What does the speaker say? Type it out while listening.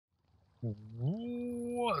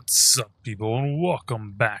What's up, people, and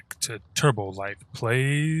welcome back to Turbo Life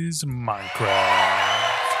Plays Minecraft.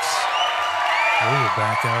 We're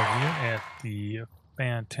back out here at the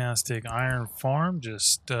fantastic iron farm,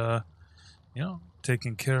 just,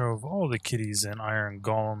 taking care of all the kitties and iron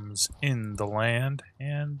golems in the land,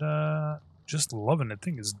 and, just loving it. I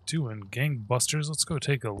think it's doing gangbusters. Let's go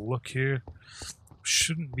take a look here.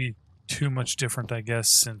 Shouldn't be too much different, I guess,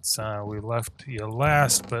 since we left you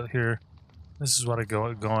last, but here, this is what I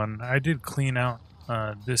got going. I did clean out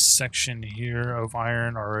this section here of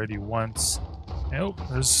iron already once. Oh,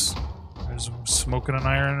 there's smoking an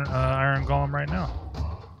iron golem right now.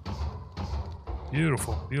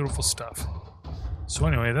 Beautiful, beautiful stuff. So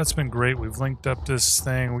anyway, that's been great. We've linked up this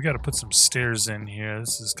thing. We got to put some stairs in here.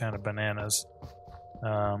 This is kind of bananas.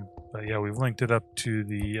 But yeah, we've linked it up to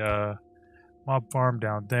the mob farm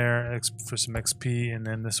down there for some XP, and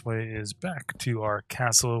then this way is back to our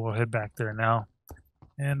castle. We'll head back there now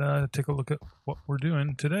and take a look at what we're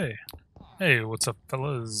doing today. Hey, what's up,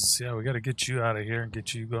 fellas? Yeah, we got to get you out of here and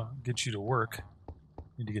get you to work.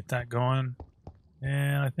 Need to get that going.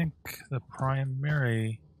 And I think the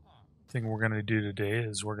primary thing we're going to do today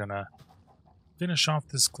is we're going to finish off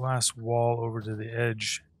this glass wall over to the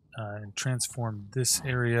edge and transform this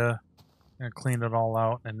area. Gonna clean it all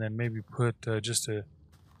out, and then maybe put just a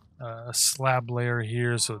slab layer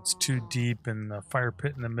here so it's too deep, and the fire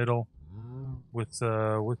pit in the middle with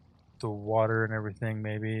the water and everything,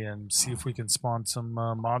 maybe, and see if we can spawn some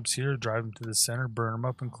mobs here, drive them to the center, burn them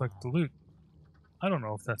up, and collect the loot. I don't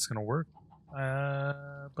know if that's gonna work,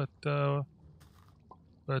 but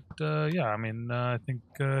yeah, I mean, I think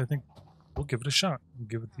we'll give it a shot. We'll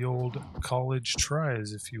give it the old college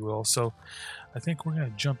tries, if you will. So I think we're going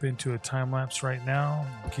to jump into a time lapse right now,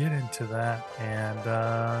 get into that,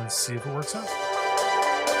 and see if it works out.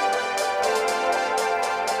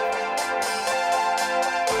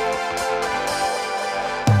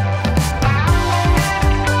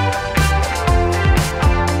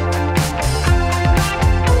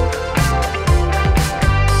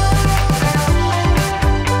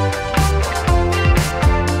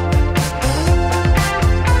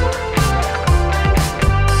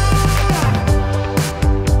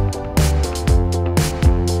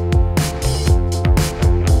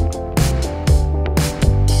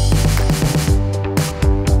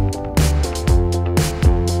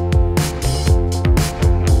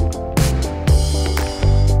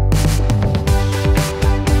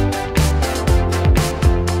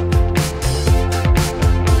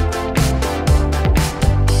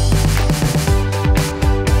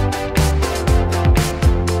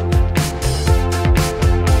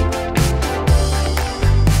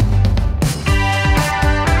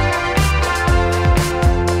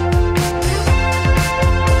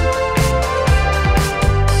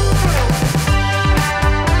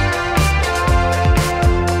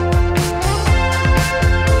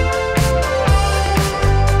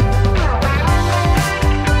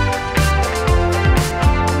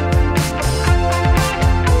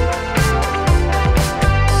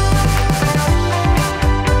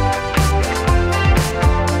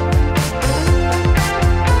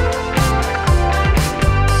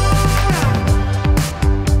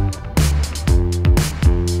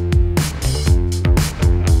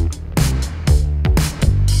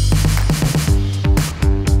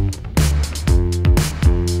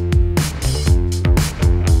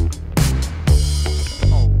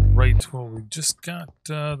 Just got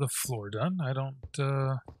the floor done. I don't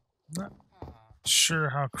not sure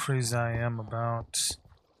how crazy I am about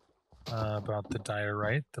the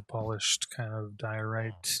diorite, the polished kind of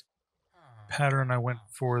diorite pattern I went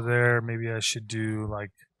for there. Maybe I should do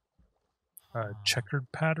like a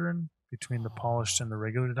checkered pattern between the polished and the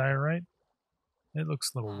regular diorite. It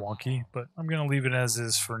looks a little wonky, but I'm gonna leave it as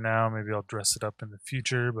is for now. Maybe I'll dress it up in the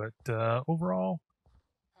future, but overall,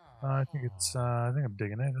 I think I think I'm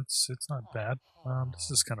digging it. It's not bad.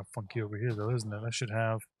 This is kind of funky over here, though, isn't it? I should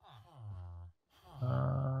have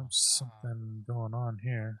something going on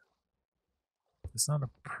here. It's not a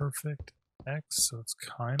perfect X, so it's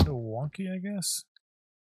kind of wonky, I guess.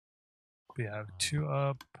 We have two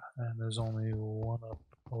up, and there's only one up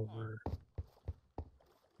over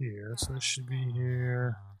here, so this should be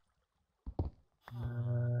here.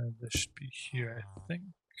 This should be here, I think,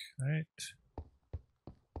 right?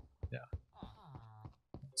 Yeah.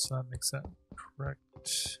 So that makes that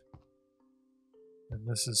correct. And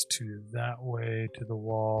this is to that way, to the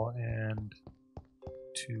wall, and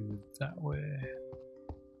to that way.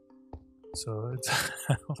 So it's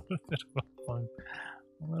a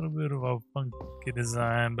little bit of a funky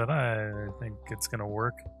design, but I think it's gonna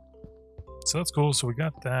work. So that's cool. So we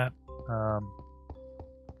got that.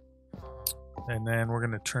 And then we're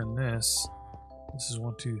going to turn this. This is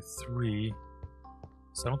 1, 2, 3.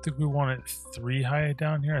 So I don't think we want it 3 high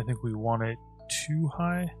down here. I think we want it 2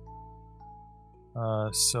 high.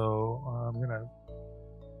 So I'm going to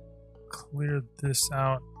clear this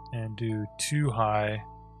out and do 2 high.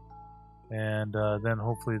 And then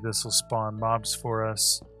hopefully this will spawn mobs for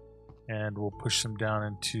us. And we'll push them down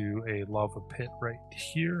into a lava pit right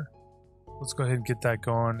here. Let's go ahead and get that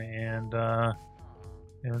going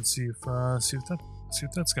and see if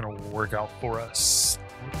that's gonna work out for us.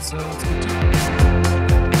 Let's get to it.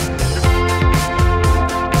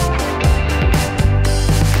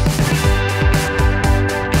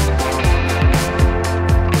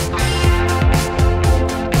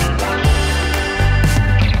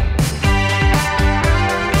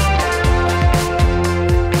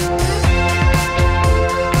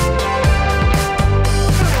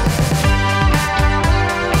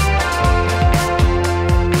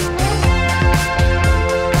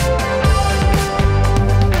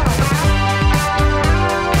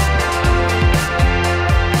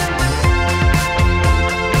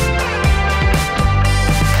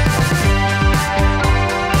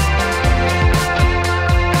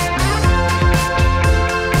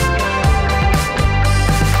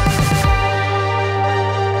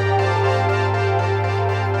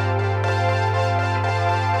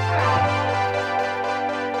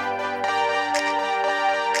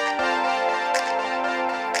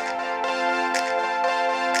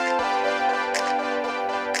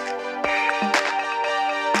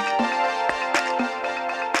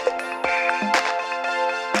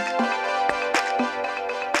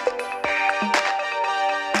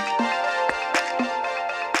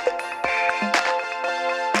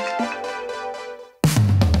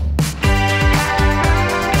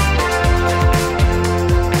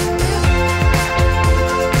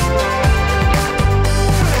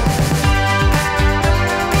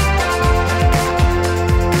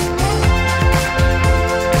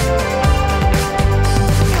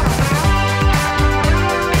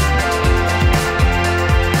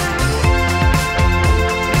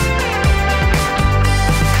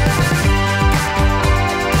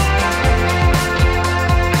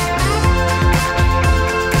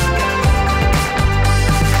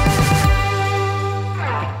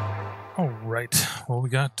 Well, we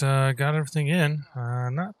got everything in.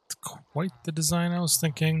 Not quite the design I was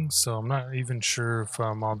thinking, so I'm not even sure if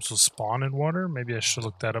mobs will spawn in water. Maybe I should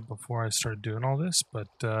look that up before I start doing all this, but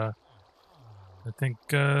I think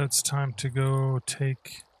it's time to go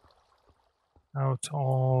take out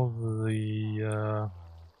all the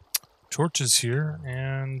torches here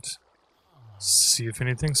and see if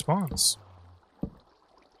anything spawns.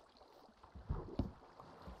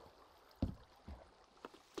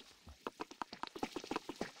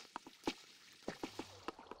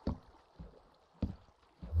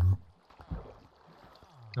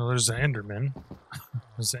 Oh, there's an Enderman.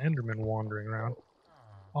 There's an Enderman wandering around.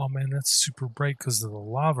 Oh man, that's super bright because of the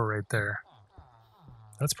lava right there.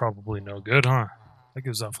 That's probably no good, huh? That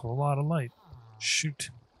gives off a lot of light.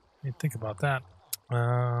 Shoot. I didn't think about that.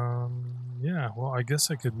 Yeah, well, I guess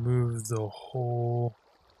I could move the whole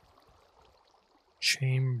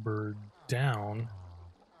chamber down.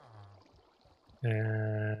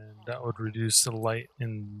 And that would reduce the light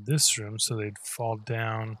in this room so they'd fall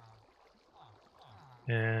down.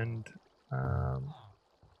 And,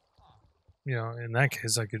 you know, in that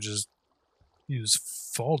case, I could just use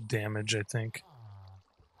fall damage, I think.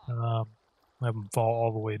 Have them fall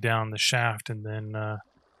all the way down the shaft and then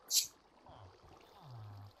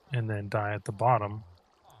die at the bottom.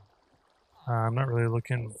 I'm not really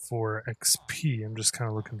looking for XP. I'm just kind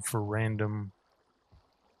of looking for random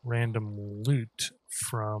loot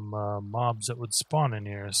from mobs that would spawn in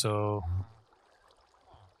here. So.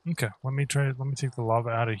 Okay, let me take the lava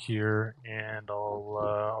out of here, and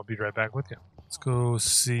I'll be right back with you. Let's go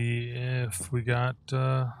see if we got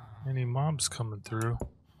any mobs coming through.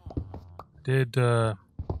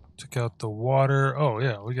 Took out the water. Oh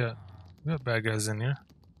yeah, we got bad guys in here.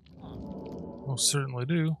 Most certainly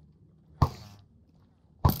do.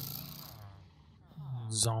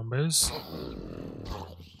 Zombies.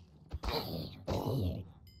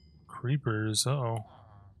 Creepers. Uh-oh.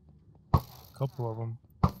 A couple of them.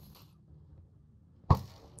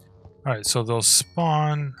 Alright, so they'll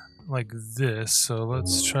spawn like this, so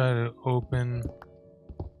let's try to open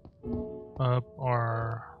up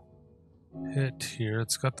our pit here.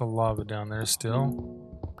 It's got the lava down there still.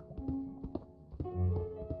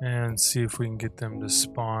 And see if we can get them to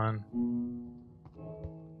spawn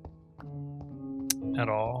at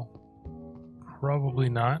all. Probably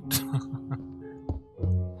not.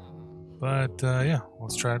 But yeah,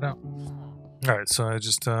 let's try it out. Alright, so I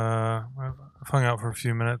just I've hung out for a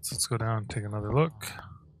few minutes. Let's go down and take another look.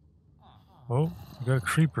 Oh, we got a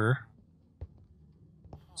creeper.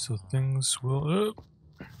 So things will...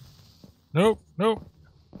 Nope, nope.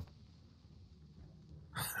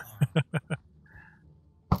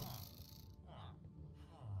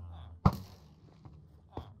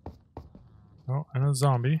 Oh, and a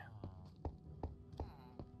zombie.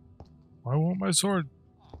 I want my sword.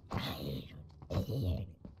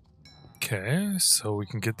 Okay, so we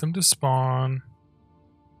can get them to spawn.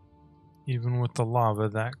 Even with the lava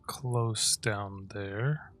that close down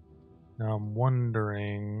there. Now I'm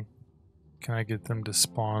wondering, can I get them to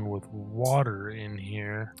spawn with water in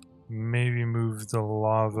here? Maybe move the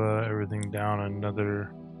lava, everything down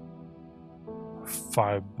another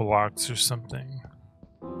 5 blocks or something.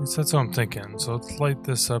 At least that's what I'm thinking. So let's light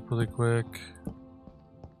this up really quick.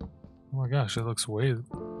 Oh my gosh, it looks way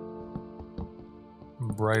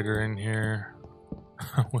brighter in here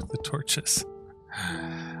with the torches.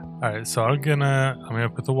 Alright, so I'm gonna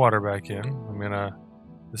put the water back in.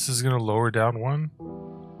 This is gonna lower down one.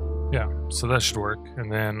 Yeah, so that should work.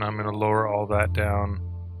 And then I'm gonna lower all that down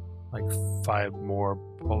like 5 more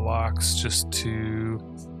blocks just to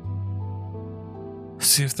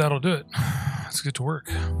see if that'll do it. Let's get to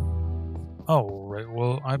work. Oh, right.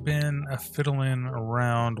 Well, I've been fiddling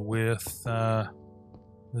around with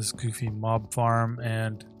this goofy mob farm,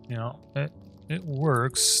 and you know, it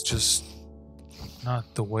works, just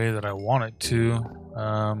not the way that I want it to.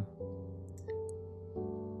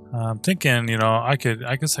 I'm thinking, you know, I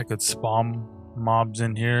guess I could spawn mobs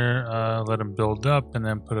in here, let them build up, and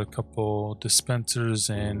then put a couple dispensers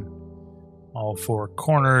in all 4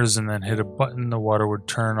 corners, and then hit a button, the water would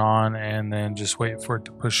turn on, and then just wait for it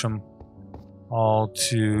to push them all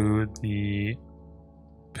to the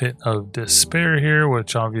pit of despair here,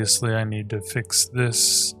 which obviously I need to fix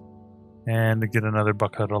this and to get another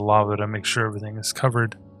bucket of lava to make sure everything is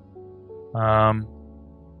covered.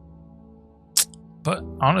 But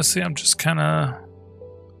honestly, I'm just kind of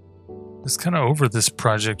over this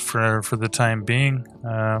project for the time being.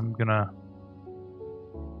 I'm gonna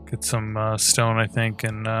get some stone, I think,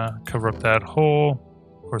 and cover up that hole.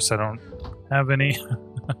 Of course, I don't have any.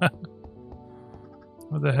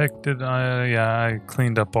 What the heck did I? Yeah, I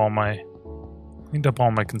cleaned up all my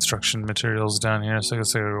construction materials down here, so I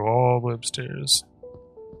guess I gotta go all the way upstairs.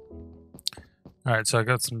 All right, so I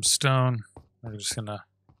got some stone. I'm just gonna.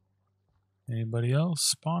 Anybody else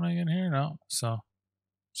spawning in here? No. So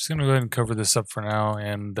just gonna go ahead and cover this up for now,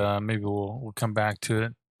 and maybe we'll come back to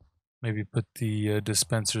it. Maybe put the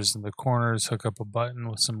dispensers in the corners, hook up a button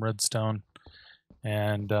with some redstone,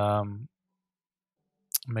 and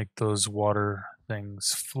make those water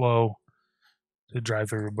things flow to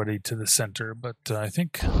drive everybody to the center. But I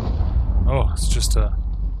think, oh, it's just a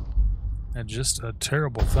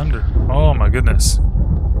terrible thunder. Oh my goodness!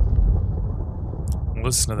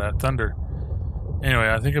 Listen to that thunder. Anyway,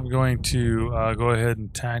 I think I'm going to go ahead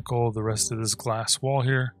and tackle the rest of this glass wall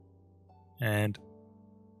here and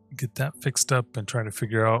get that fixed up and try to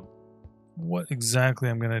figure out what exactly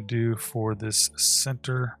I'm going to do for this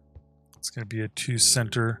center. It's going to be a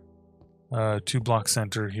 2-block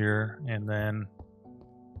center here, and then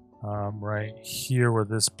right here where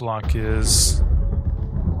this block is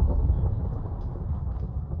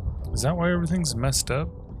that why everything's messed up?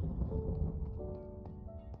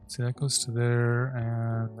 See, that goes to there,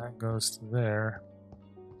 and that goes to there.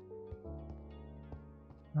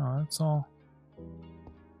 No, that's all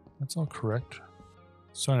correct.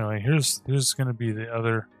 So anyway, here's going to be the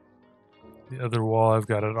other wall. I've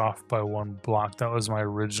got it off by 1 block. That was my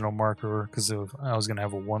original marker because I was going to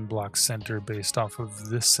have a 1-block center based off of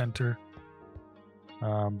this center,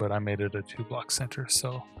 but I made it a 2-block center.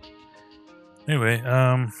 So anyway,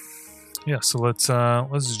 yeah, so let's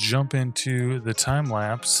jump into the time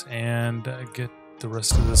lapse and get the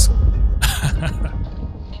rest of this.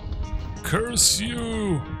 Curse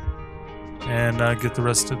you! And get the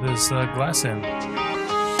rest of this glass in.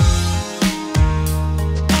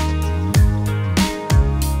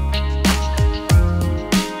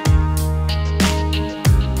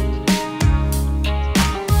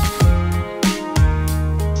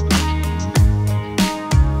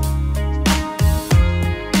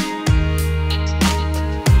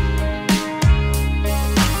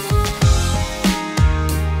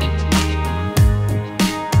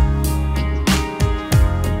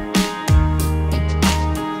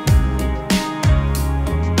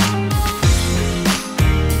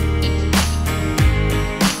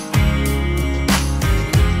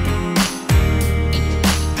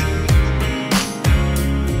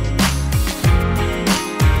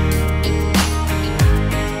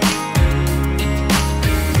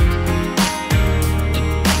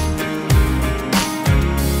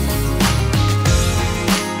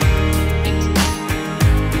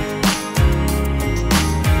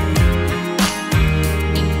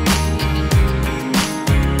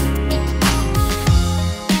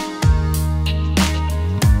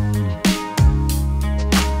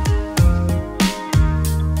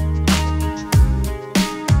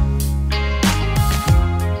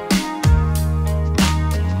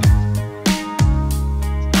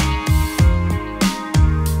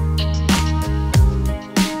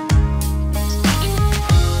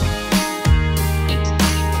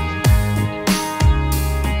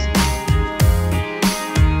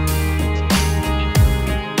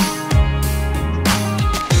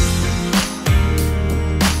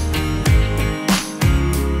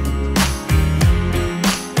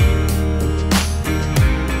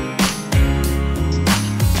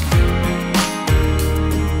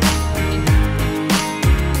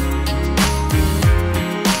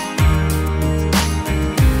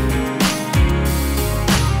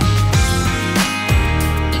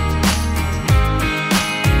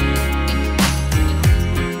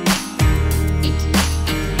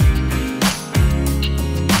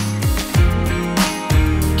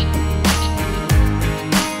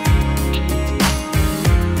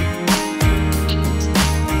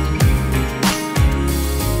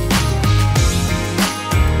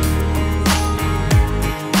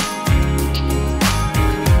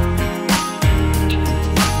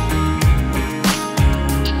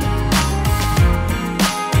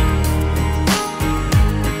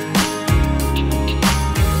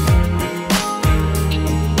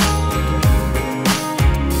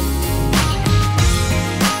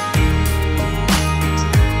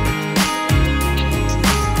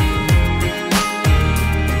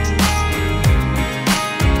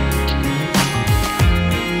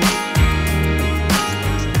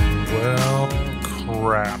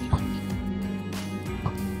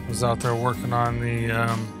 was out there working on the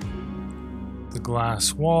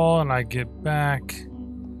glass wall, and I get back,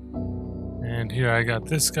 and here I got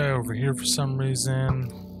this guy over here for some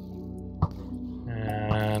reason,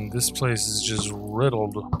 and this place is just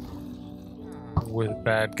riddled with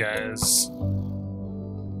bad guys.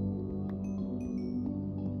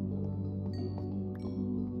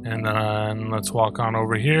 And then let's walk on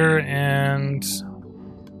over here, and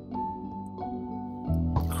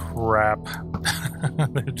crap.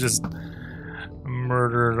 They just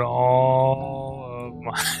murdered all of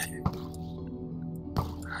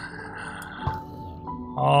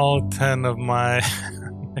all 10 of my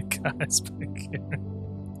guys back here.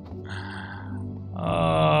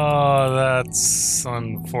 Oh, that's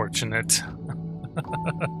unfortunate.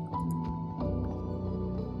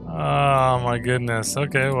 Oh my goodness.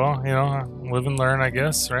 Okay, well, you know, live and learn, I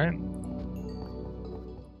guess, right?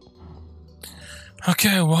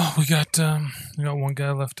 Okay, well, we got one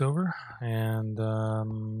guy left over, and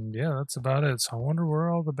yeah, that's about it. So I wonder where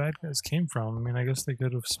all the bad guys came from. I mean, I guess they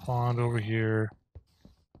could have spawned over here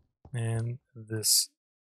in this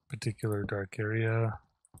particular dark area,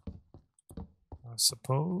 I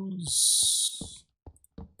suppose.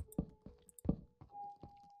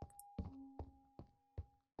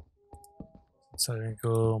 So I can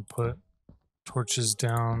go and put torches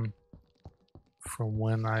down from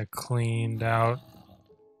when I cleaned out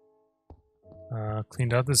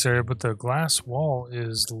this area, but the glass wall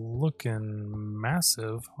is looking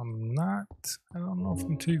massive. I don't know if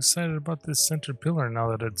I'm too excited about this center pillar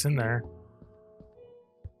now that it's in there.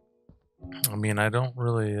 I mean, I don't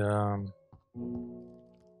really,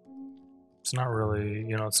 it's not really,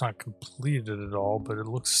 you know, it's not completed at all, but it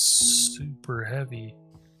looks super heavy.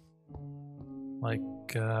 Like,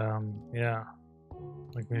 yeah,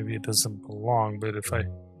 like maybe it doesn't belong, but if I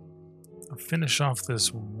finish off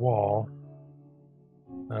this wall,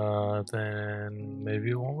 then maybe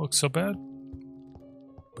it won't look so bad.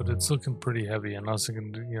 But it's looking pretty heavy, and I was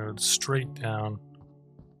thinking, you know, straight down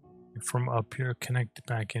from up here, connect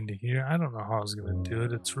back into here. I don't know how I was going to do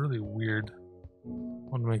it. It's really weird. I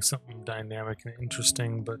want to make something dynamic and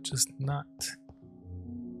interesting, but just not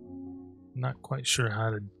quite sure how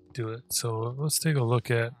to do it. So let's take a look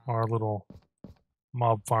at our little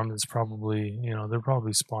mob farm that's probably, you know, they're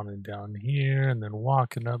probably spawning down here and then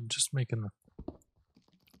walking up, just making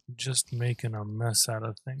a mess out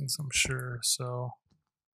of things, I'm sure. So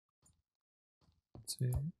let's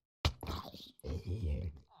see.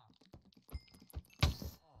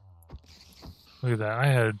 Look at that. I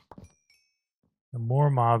had more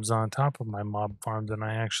mobs on top of my mob farm than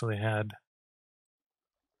I actually had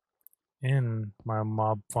in my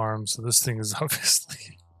mob farm. So this thing is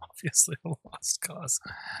obviously a lost cause.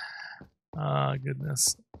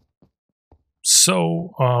 Goodness.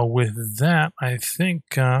 So with that, I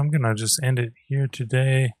think I'm gonna just end it here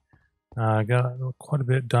today. I got quite a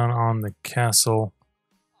bit done on the castle.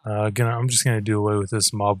 I'm just gonna do away with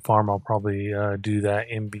this mob farm. I'll probably do that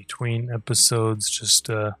in between episodes, just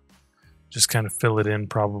kind of fill it in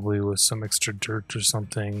probably with some extra dirt or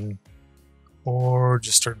something, or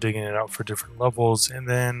just start digging it out for different levels, and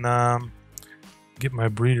then get my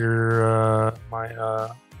breeder,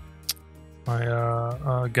 my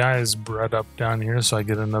guys bred up down here, so I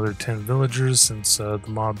get another 10 villagers since the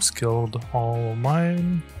mobs killed all of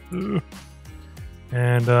mine. Ugh.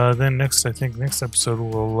 And then next episode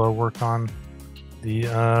we'll work on the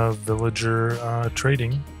villager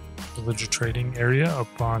trading area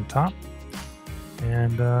up on top,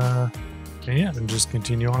 and yeah, and just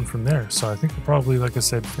continue on from there. So I think we'll probably, like I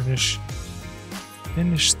said, finish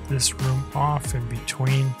this room off in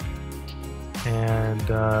between, and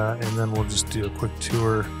then we'll just do a quick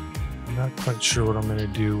tour. I'm not quite sure what I'm going to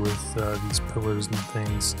do with these pillars and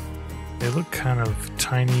things. They look kind of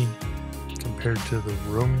tiny compared to the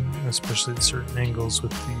room, especially at certain angles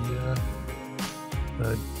with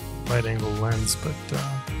the wide angle lens. But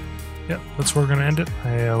yeah, that's where we're going to end it.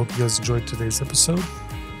 I hope you guys enjoyed today's episode.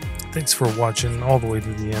 Thanks for watching all the way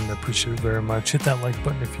to the end. I appreciate it very much. Hit that like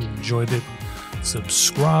button if you enjoyed it.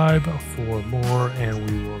 Subscribe for more, and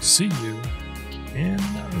we will see you in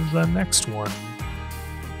the next one.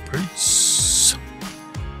 Peace.